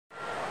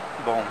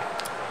Bom,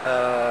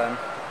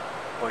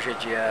 hoje é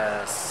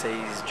dia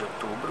 6 de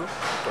outubro,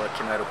 estou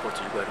aqui no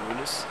aeroporto de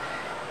Guarulhos,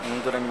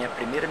 indo na minha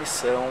primeira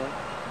missão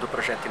do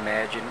projeto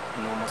Viagem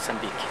no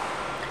Moçambique.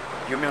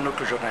 E o meu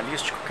núcleo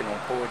jornalístico, que não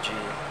pôde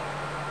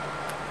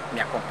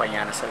me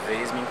acompanhar nessa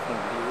vez, me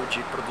incumbiu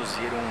de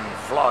produzir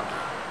um vlog.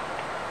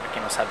 Para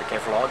quem não sabe o que é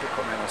vlog,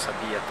 como eu não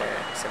sabia até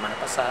semana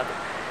passada,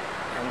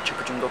 é um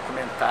tipo de um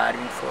documentário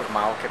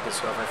informal que a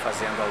pessoa vai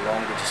fazendo ao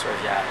longo de sua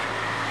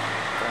viagem.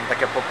 Então,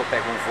 daqui a pouco eu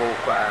pego um voo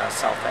com a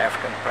South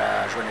African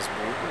para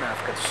Joanesburgo, na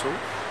África do Sul.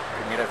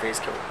 Primeira vez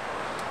que eu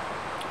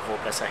vou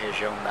para essa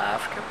região da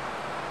África.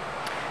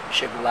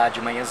 Chego lá de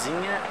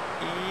manhãzinha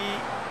e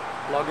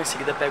logo em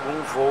seguida pego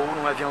um voo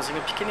num aviãozinho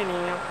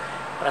pequenininho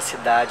para a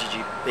cidade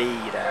de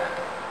Beira,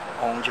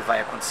 onde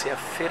vai acontecer a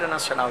Feira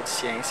Nacional de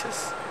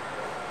Ciências.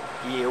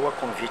 E eu, a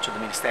convite do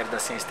Ministério da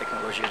Ciência e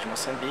Tecnologia de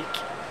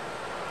Moçambique,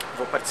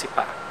 vou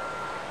participar.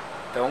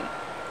 Então,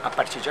 a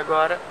partir de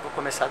agora, vou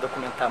começar a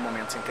documentar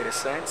momentos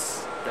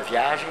interessantes da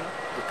viagem,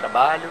 do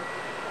trabalho,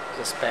 os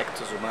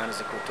aspectos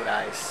humanos e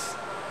culturais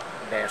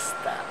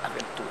desta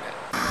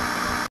aventura.